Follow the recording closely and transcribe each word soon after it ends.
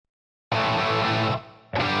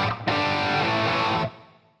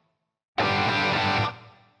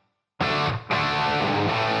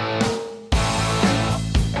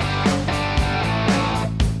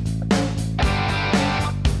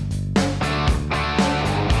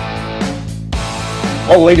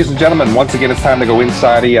Well, ladies and gentlemen, once again, it's time to go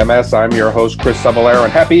inside EMS. I'm your host, Chris Saballero,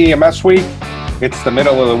 and happy EMS week. It's the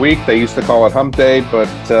middle of the week. They used to call it hump day, but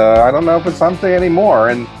I don't know if it's hump day anymore.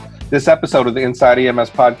 And this episode of the Inside EMS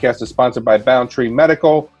podcast is sponsored by Boundtree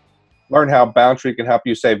Medical. Learn how Boundtree can help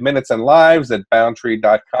you save minutes and lives at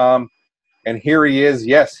boundtree.com. And here he is.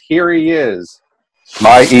 Yes, here he is.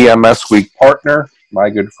 My EMS week partner, my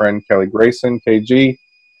good friend, Kelly Grayson. KG,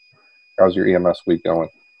 how's your EMS week going?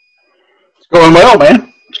 Going well,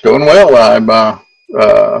 man. It's going well. I'm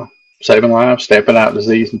saving lives, stamping out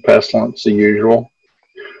disease and pestilence, the usual.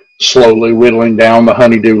 Slowly whittling down the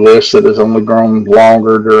honeydew list that has only grown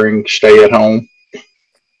longer during stay at home.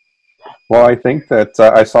 Well, I think that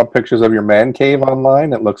I saw pictures of your man cave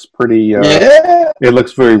online. It looks pretty. Yeah. It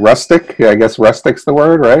looks very rustic. I guess rustic's the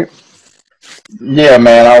word, right? Yeah,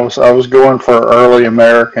 man. I was going for early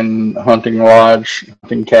American hunting lodge,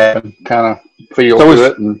 hunting cabin kind of feel to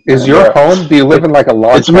it. Is your home? Do you live in like a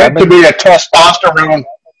log cabin? It's meant to be a testosterone.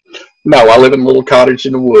 No, I live in a little cottage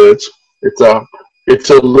in the woods. It's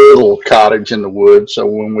a little cottage in the woods. So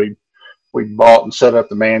when we bought and set up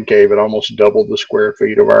the man cave, it almost doubled the square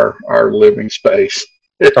feet of our living space.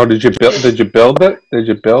 Oh, did you build it? Did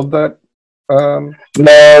you build that? No.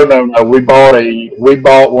 We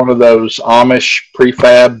bought one of those Amish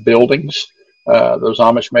prefab buildings, those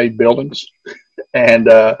Amish made buildings,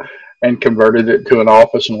 and converted it to an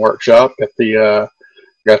office and workshop.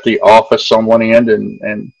 Got the office on one end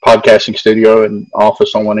and podcasting studio and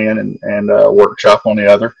office on one end and workshop on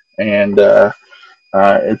the other. And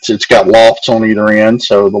it's got lofts on either end.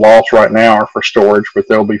 So the lofts right now are for storage, but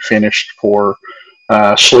they'll be finished for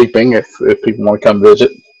sleeping if people want to come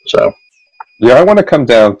visit. So. Yeah, I want to come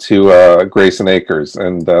down to Grayson Acres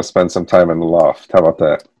and spend some time in the loft. How about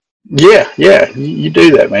that? Yeah, you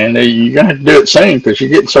do that, man. You're gonna have to do it soon because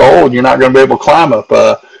you're getting so old. You're not gonna be able to climb up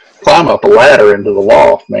a ladder into the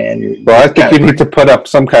loft, man. Well, I think you need to put up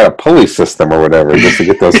some kind of pulley system or whatever just to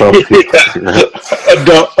get those up.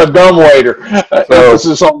 A dumb waiter.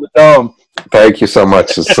 Emphasis on the dumb. Thank you so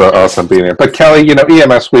much. It's awesome being here. But Kelly,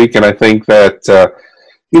 EMS week, and I think that.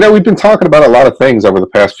 We've been talking about a lot of things over the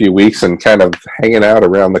past few weeks and kind of hanging out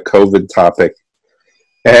around the COVID topic.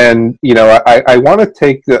 And, I want to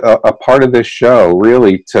take a part of this show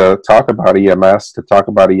really to talk about EMS, to talk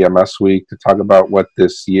about EMS week, to talk about what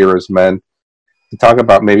this year has meant, to talk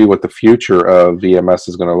about maybe what the future of EMS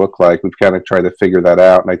is going to look like. We've kind of tried to figure that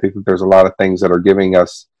out. And I think that there's a lot of things that are giving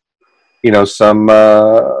us, some,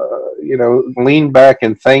 lean back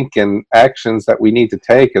and think and actions that we need to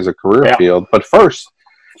take as a career field. But first,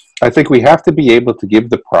 I think we have to be able to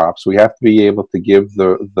give the props. We have to be able to give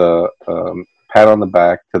the pat on the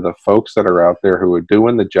back to the folks that are out there who are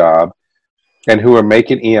doing the job and who are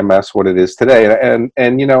making EMS what it is today. And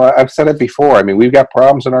I've said it before. I mean, we've got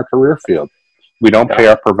problems in our career field. We don't pay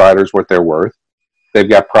our providers what they're worth. They've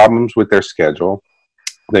got problems with their schedule.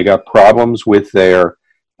 They got problems with their,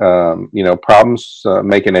 problems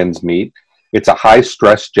making ends meet. It's a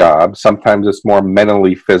high-stress job. Sometimes it's more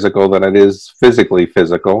mentally physical than it is physically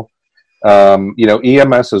physical.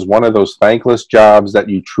 EMS is one of those thankless jobs that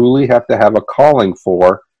you truly have to have a calling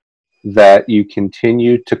for, that you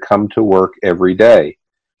continue to come to work every day.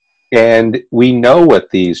 And we know what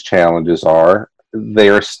these challenges are. They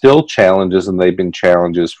are still challenges, and they've been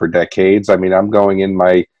challenges for decades. I mean, I'm going in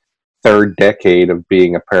my third decade of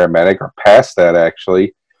being a paramedic, or past that,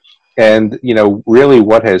 actually. And, really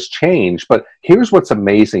what has changed. But here's what's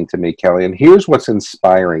amazing to me, Kelly, and here's what's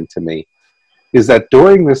inspiring to me, is that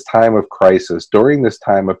during this time of crisis, during this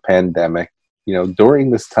time of pandemic, during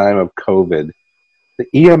this time of COVID, the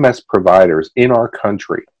EMS providers in our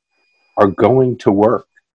country are going to work.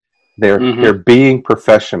 They're being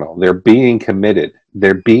professional. They're being committed.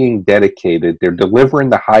 They're being dedicated. They're delivering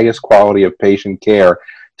the highest quality of patient care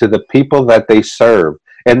to the people that they serve.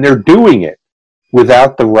 And they're doing it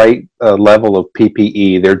without the right level of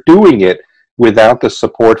PPE. They're doing it without the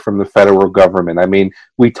support from the federal government. I mean,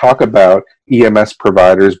 we talk about EMS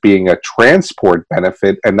providers being a transport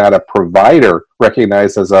benefit and not a provider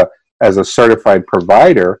recognized as a certified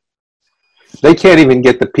provider. They can't even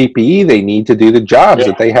get the PPE they need to do the jobs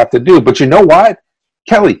that they have to do. But you know what,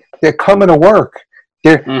 Kelly? They're coming to work.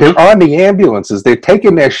 They're on the ambulances. They're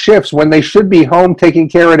taking their shifts when they should be home taking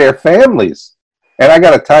care of their families. And I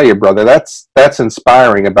got to tell you, brother, that's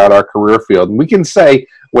inspiring about our career field. And we can say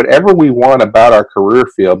whatever we want about our career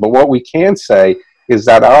field, but what we can say is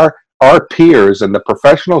that our peers and the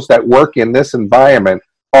professionals that work in this environment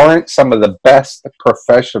aren't some of the best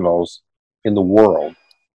professionals in the world.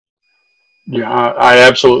 Yeah, I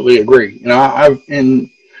absolutely agree.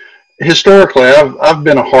 historically, I've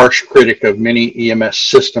been a harsh critic of many EMS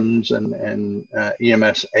systems and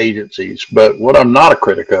EMS agencies, but what I'm not a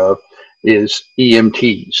critic of is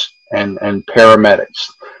EMTs and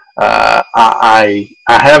paramedics. I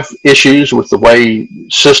have issues with the way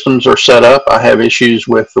systems are set up. I have issues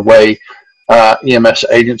with the way EMS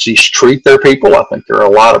agencies treat their people. I think there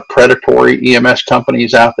are a lot of predatory EMS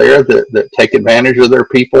companies out there that take advantage of their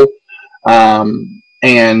people,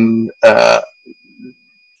 and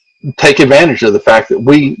take advantage of the fact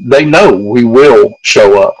that they know we will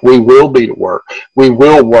show up, we will be to work, we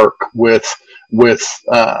will work with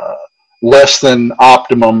less than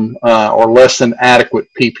optimum or less than adequate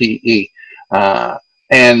PPE.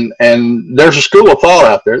 And there's a school of thought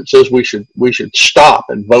out there that says we should stop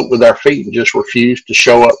and vote with our feet and just refuse to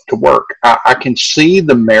show up to work. I can see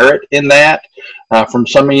the merit in that from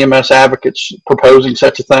some EMS advocates proposing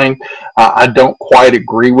such a thing. I don't quite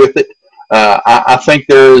agree with it. I think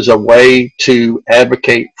there is a way to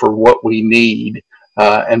advocate for what we need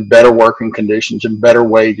and better working conditions and better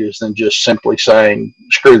wages than just simply saying,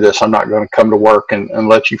 screw this, I'm not going to come to work and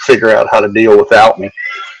let you figure out how to deal without me.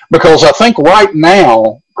 Because I think right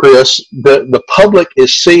now, Chris, the public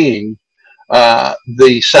is seeing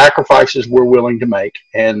the sacrifices we're willing to make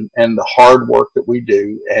and the hard work that we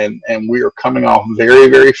do, and we are coming off very,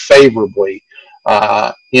 very favorably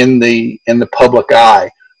in the public eye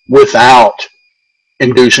without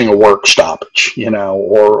inducing a work stoppage,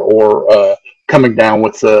 or coming down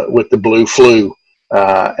with the blue flu.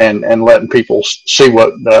 And letting people see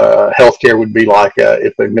what healthcare would be like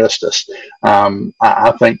if they missed us.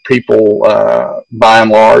 I think people, by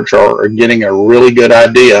and large, are getting a really good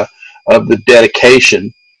idea of the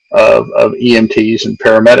dedication of EMTs and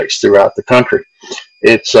paramedics throughout the country.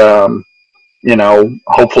 It's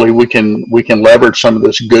hopefully we can leverage some of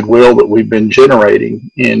this goodwill that we've been generating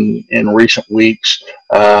in recent weeks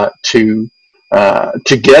to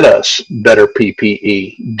get us better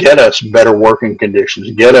PPE, get us better working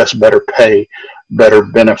conditions, get us better pay, better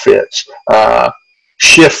benefits,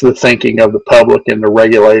 shift the thinking of the public and the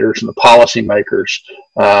regulators and the policymakers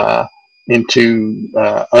into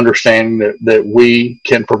understanding that we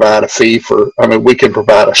can provide a we can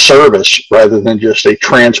provide a service rather than just a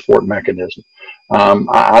transport mechanism.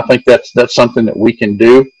 I think that's something that we can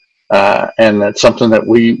do. And that's something that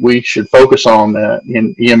we should focus on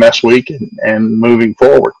in EMS Week and moving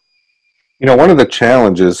forward. One of the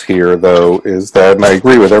challenges here, though, is that, and I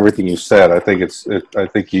agree with everything you said. I think I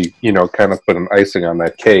think you kind of put an icing on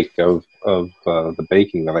that cake of the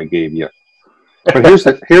baking that I gave you. But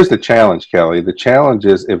here's the challenge, Kelly. The challenge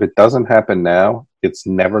is if it doesn't happen now, it's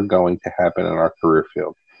never going to happen in our career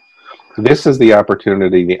field. This is the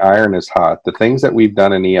opportunity. The iron is hot. The things that we've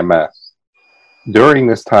done in EMS during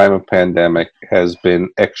this time of pandemic has been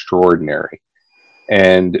extraordinary.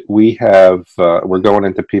 And we're going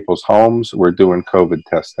into people's homes. We're doing COVID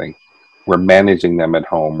testing. We're managing them at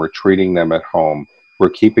home. We're treating them at home. We're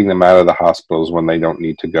keeping them out of the hospitals when they don't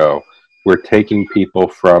need to go. We're taking people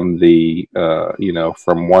from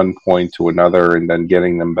from one point to another and then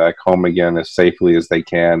getting them back home again as safely as they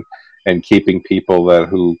can, and keeping people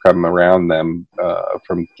who come around them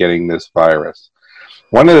from getting this virus.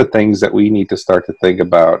 One of the things that we need to start to think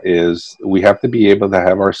about is we have to be able to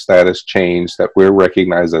have our status changed, that we're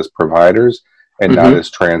recognized as providers and not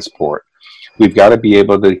as transport. We've got to be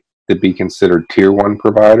able to be considered tier 1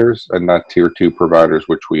 providers and not tier 2 providers,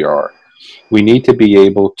 which we are. We need to be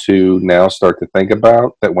able to now start to think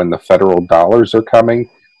about that when the federal dollars are coming,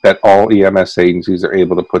 that all EMS agencies are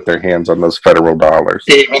able to put their hands on those federal dollars.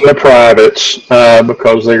 Even the privates,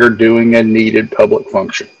 because they are doing a needed public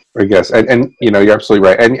function. I guess, and you're absolutely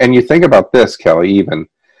right. And you think about this, Kelly. Even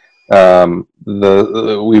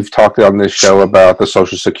we've talked on this show about the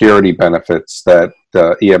Social Security benefits that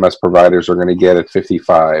EMS providers are going to get at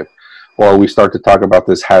 55, or we start to talk about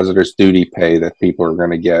this hazardous duty pay that people are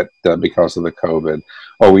going to get because of the COVID,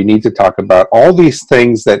 or we need to talk about all these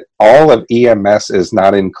things that all of EMS is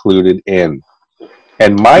not included in.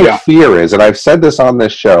 And my fear is, and I've said this on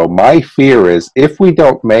this show, my fear is if we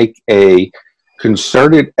don't make a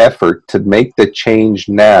concerted effort to make the change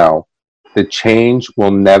now, the change will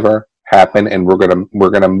never happen, and we're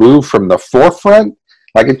gonna move from the forefront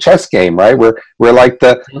like a chess game, right? We're like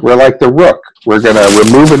the rook. We're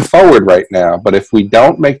moving forward right now, but if we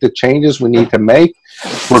don't make the changes we need to make,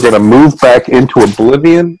 we're gonna move back into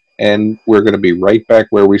oblivion, and we're gonna be right back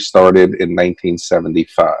where we started in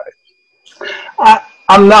 1975.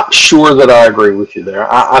 I'm not sure that I agree with you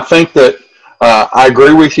there. I think that I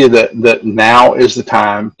agree with you that now is the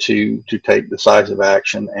time to take decisive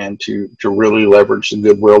action and to really leverage the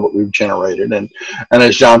goodwill that we've generated. And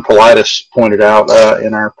as John Politis pointed out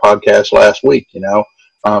in our podcast last week,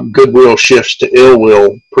 goodwill shifts to ill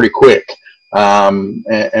will pretty quick.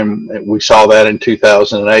 And we saw that in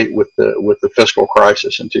 2008 with the fiscal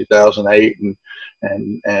crisis in 2008,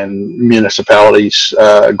 and municipalities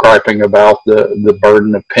griping about the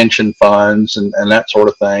burden of pension funds and that sort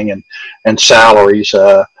of thing, and salaries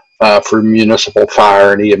for municipal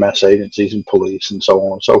fire and EMS agencies and police and so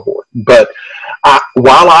on and so forth. But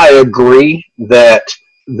while I agree that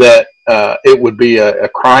it would be a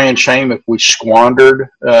crying shame if we squandered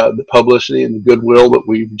the publicity and the goodwill that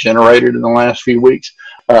we've generated in the last few weeks,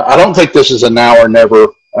 I don't think this is a now or never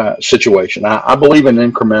situation. I believe in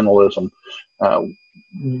incrementalism.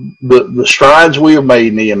 The strides we have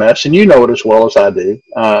made in EMS, and you know it as well as I do,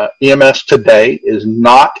 EMS today is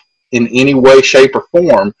not in any way, shape, or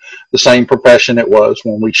form the same profession it was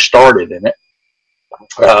when we started in it.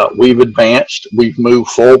 We've advanced, we've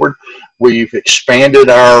moved forward, we've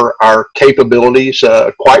expanded our capabilities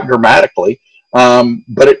quite dramatically,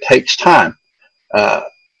 but it takes time.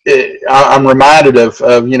 I'm reminded of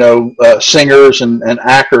singers and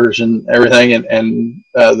actors and everything, and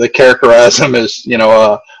they characterize them as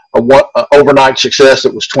a overnight success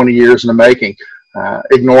that was 20 years in the making,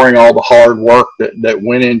 ignoring all the hard work that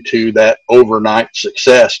went into that overnight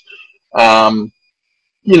success.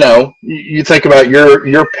 You think about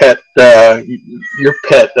your pet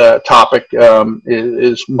topic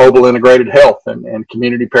is mobile integrated health and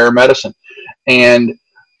community paramedicine, and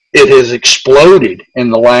it has exploded in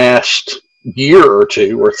the last year or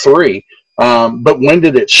two or three. But when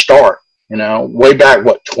did it start? Way back,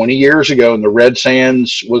 20 years ago in the Red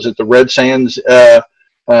Sands, was it the Red Sands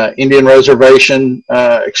Indian Reservation,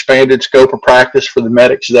 expanded scope of practice for the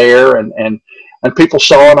medics there, and people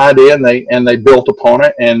saw an idea and they built upon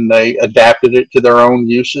it and they adapted it to their own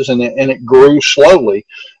uses, and it grew slowly.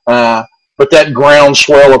 But that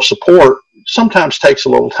groundswell of support sometimes takes a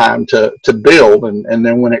little time to build, and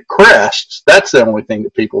then when it crests, that's the only thing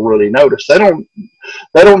that people really notice. They don't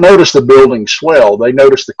notice the building swell. They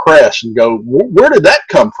notice the crest and go, where did that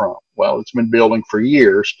come from? Well, it's been building for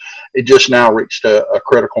years. It just now reached a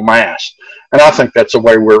critical mass, and I think that's the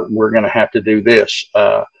way we're going to have to do this.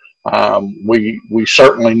 We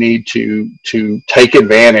certainly need to take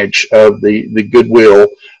advantage of the goodwill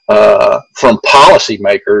from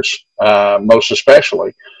policymakers, most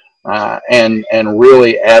especially, and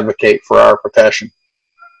really advocate for our profession.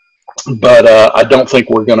 But I don't think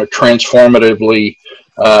we're going to transformatively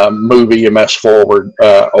move EMS forward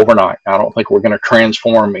overnight. I don't think we're going to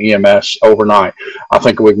transform EMS overnight. I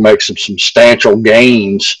think we can make some substantial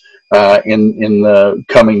gains in the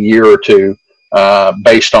coming year or two,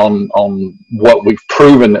 based on what we've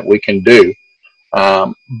proven that we can do.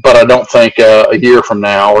 But I don't think a year from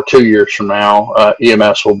now or 2 years from now,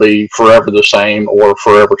 EMS will be forever the same or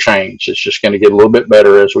forever change. It's just going to get a little bit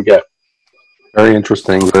better as we go. Very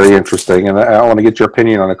interesting, very interesting. And I want to get your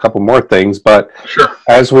opinion on a couple more things. But sure.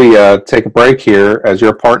 As we take a break here, as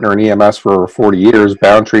your partner in EMS for over 40 years,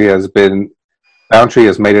 Boundtree has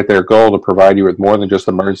made it their goal to provide you with more than just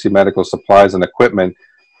emergency medical supplies and equipment.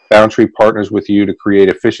 Boundtree partners with you to create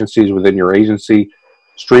efficiencies within your agency,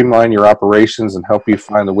 streamline your operations, and help you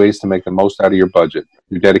find the ways to make the most out of your budget.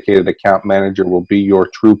 Your dedicated account manager will be your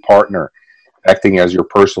true partner, acting as your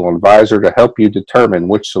personal advisor to help you determine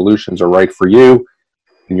which solutions are right for you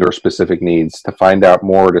and your specific needs. To find out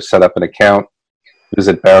more or to set up an account,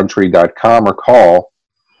 visit Boundtree.com or call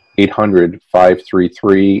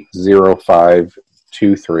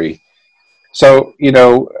 800-533-0523. So,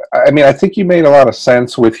 I think you made a lot of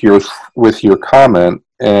sense with your comment,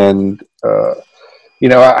 and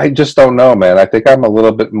I just don't know, man. I think I'm a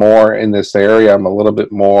little bit more in this area. I'm a little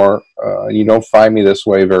bit more. You don't find me this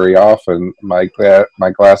way very often. My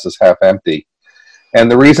glass is half empty,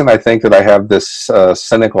 and the reason I think that I have this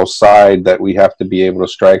cynical side that we have to be able to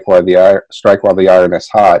strike while the iron is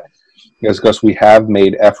hot is because we have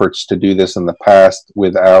made efforts to do this in the past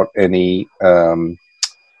without any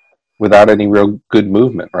real good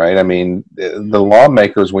movement, right? I mean, the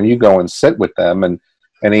lawmakers, when you go and sit with them, and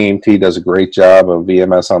EMT does a great job of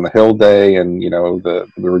EMS on the Hill Day, and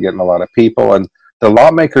we were getting a lot of people, and the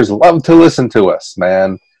lawmakers love to listen to us,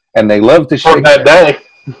 man, and they love to shake that day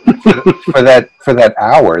for that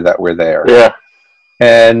hour that we're there. Yeah.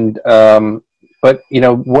 And but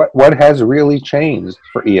what has really changed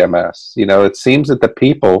for EMS? It seems that the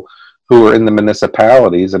people who are in the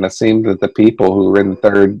municipalities, and it seems that the people who are in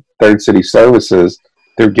the third city services,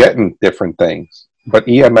 they're getting different things. But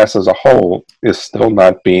EMS as a whole is still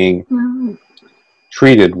not being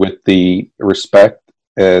treated with the respect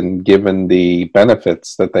and given the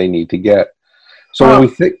benefits that they need to get. So when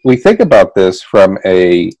we think about this from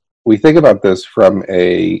a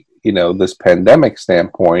this pandemic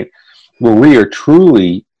standpoint, where we are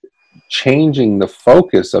truly changing the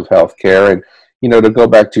focus of healthcare. And to go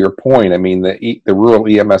back to your point, I mean, the rural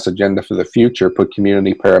EMS agenda for the future put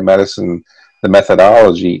community paramedicine, the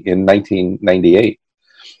methodology, in 1998.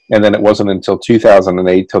 And then it wasn't until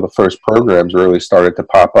 2008 till the first programs really started to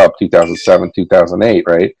pop up, 2007, 2008,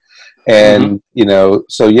 right? And,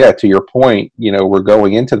 so yeah, to your point, we're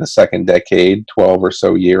going into the second decade, 12 or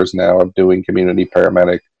so years now of doing community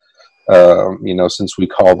paramedic, since we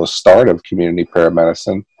call the start of community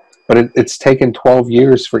paramedicine. But it's taken 12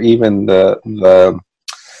 years for even the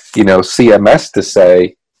CMS to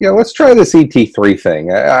say, let's try this ET3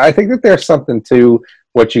 thing. I think that there's something to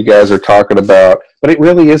what you guys are talking about, but it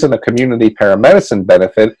really isn't a community paramedicine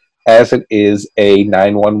benefit as it is a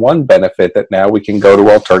 911 benefit, that now we can go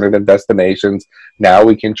to alternative destinations, now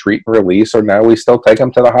we can treat and release, or now we still take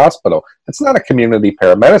them to the hospital. It's not a community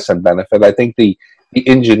paramedicine benefit. I think the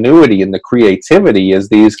ingenuity and the creativity is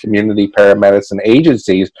these community paramedicine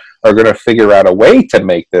agencies are going to figure out a way to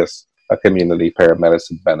make this a community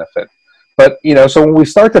paramedicine benefit. But, so when we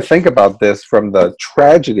start to think about this from the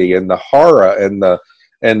tragedy and the horror and the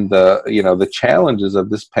challenges of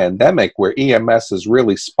this pandemic, where EMS is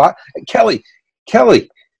really Kelly,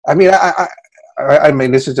 I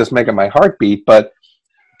mean, this is just making my heart beat, but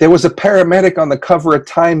there was a paramedic on the cover of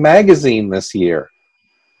Time magazine this year.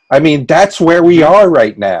 I mean, that's where we are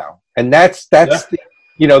right now. And that's the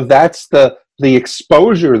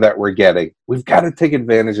exposure that we're getting. We've got to take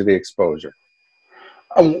advantage of the exposure.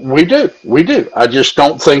 We do. I just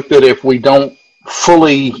don't think that if we don't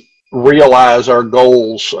fully realize our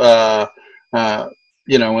goals, in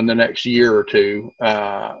the next year or two,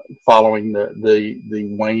 following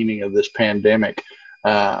the waning of this pandemic,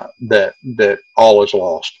 that all is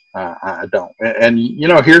lost. I don't. And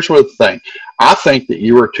here's what the thing. I think that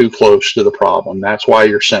you are too close to the problem. That's why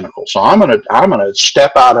you're cynical. So I'm gonna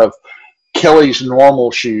step out of Kelly's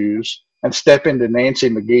normal shoes and step into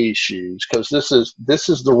Nancy McGee's shoes, because this is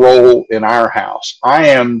the role in our house. I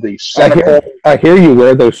am the cynical. I hear you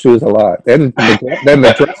wear those shoes a lot. Then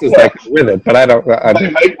the dress is like with it, but I don't.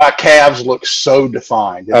 They make my calves look so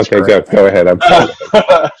defined. It's okay, go ahead. I'm sorry.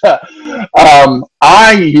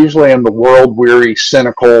 I usually am the world-weary,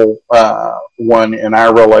 cynical one in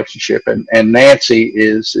our relationship, and Nancy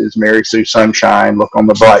is Mary Sue Sunshine. Look on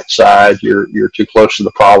the bright side. You're too close to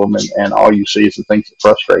the problem, and all you see is the things that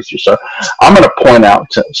frustrate you. So I'm going to point out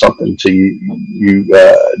something to you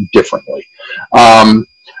differently.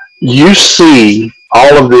 You see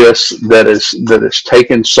all of this that is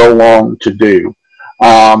taken so long to do,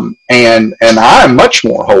 and I am much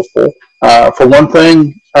more hopeful for one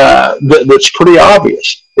thing that's pretty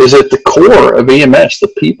obvious, is at the core of EMS, the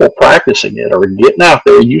people practicing it are getting out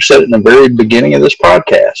there. You said it in the very beginning of this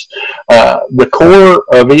podcast. The core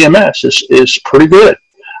of EMS is pretty good.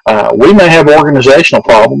 We may have organizational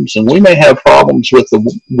problems, and we may have problems with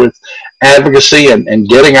advocacy and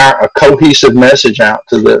getting a cohesive message out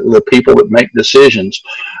to the people that make decisions.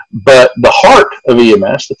 But the heart of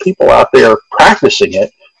EMS, the people out there practicing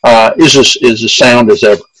it, is as sound as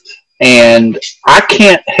ever. And I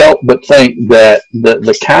can't help but think that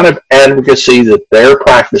the kind of advocacy that they're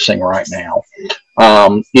practicing right now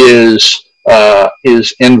is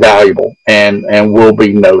invaluable and will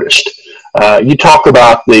be noticed. You talk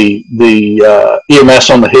about the EMS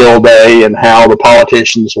on the Hill Day and how the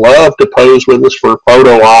politicians love to pose with us for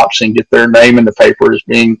photo ops and get their name in the paper as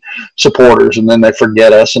being supporters, and then they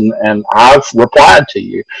forget us. And I've replied to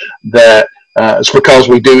you that it's because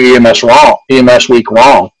we do EMS week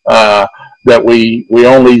wrong, that we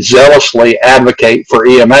only zealously advocate for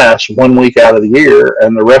EMS 1 week out of the year,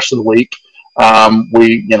 and the rest of the week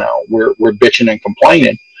we're bitching and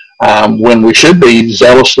complaining. When we should be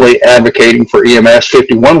zealously advocating for EMS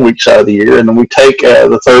 51 weeks out of the year, and then we take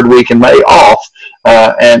the third week in May off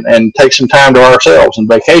and take some time to ourselves and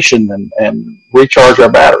vacation and recharge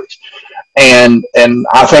our batteries. And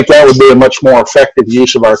I think that would be a much more effective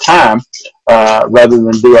use of our time rather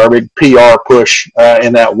than do our big PR push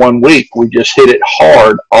in that 1 week. We just hit it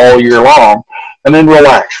hard all year long, and then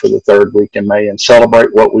relax for the third week in May and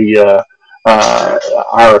celebrate what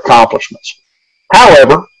our accomplishments.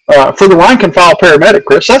 However, for the rank and file paramedic,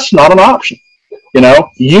 Chris, that's not an option.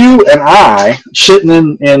 You and I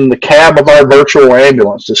sitting in the cab of our virtual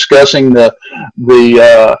ambulance discussing the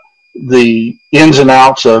ins and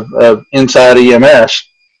outs of inside EMS.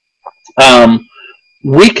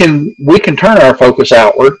 We can turn our focus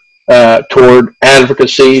outward toward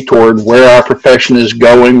advocacy, toward where our profession is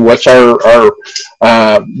going, what's our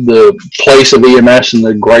the place of EMS in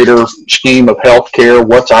the greater scheme of healthcare,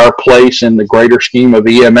 what's our place in the greater scheme of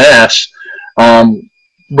EMS,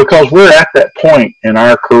 because we're at that point in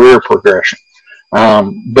our career progression.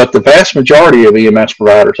 But the vast majority of EMS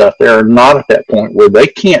providers out there are not at that point where they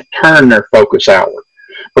can't turn their focus outward,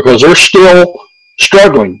 because they're still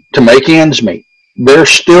struggling to make ends meet. They're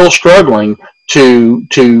still struggling to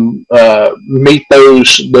meet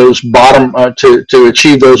those bottom to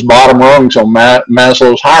achieve those bottom rungs on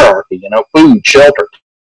Maslow's hierarchy. You know, food, shelter,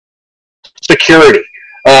 security,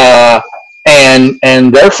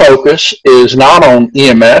 and their focus is not on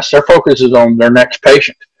EMS. Their focus is on their next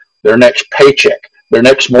patient, their next paycheck, their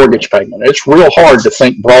next mortgage payment. It's real hard to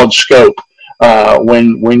think broad scope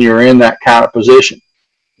when you're in that kind of position.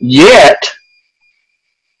 Yet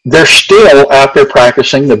they're still out there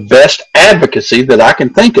practicing the best advocacy that I can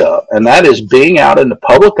think of, and that is being out in the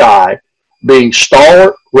public eye, being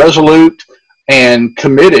stalwart, resolute, and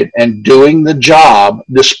committed, and doing the job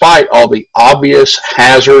despite all the obvious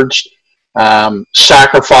hazards,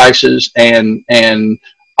 sacrifices, and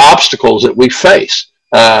obstacles that we face.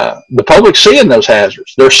 The public's seeing those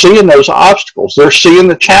hazards. They're seeing those obstacles. They're seeing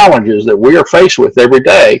the challenges that we are faced with every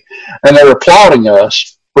day, and they're applauding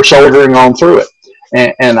us for soldiering on through it.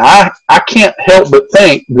 And I can't help but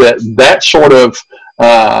think that sort of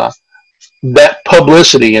that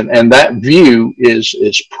publicity and that view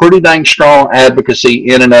is pretty dang strong advocacy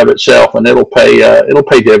in and of itself, and it'll pay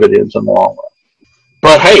dividends in the long run.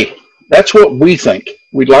 But hey, that's what we think.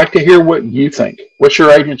 We'd like to hear what you think. What's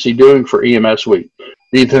your agency doing for EMS Week?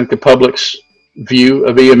 Do you think the public's view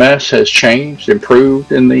of EMS has changed,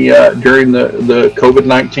 improved in the during the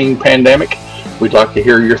COVID-19 pandemic? We'd like to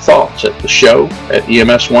hear your thoughts at the show at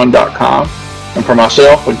EMS1.com. And for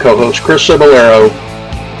myself and co-host Chris Cebollero,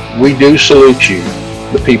 we do salute you,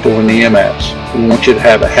 the people in EMS. We want you to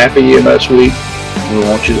have a happy EMS week. We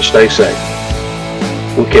want you to stay safe.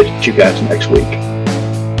 We'll catch you guys next week.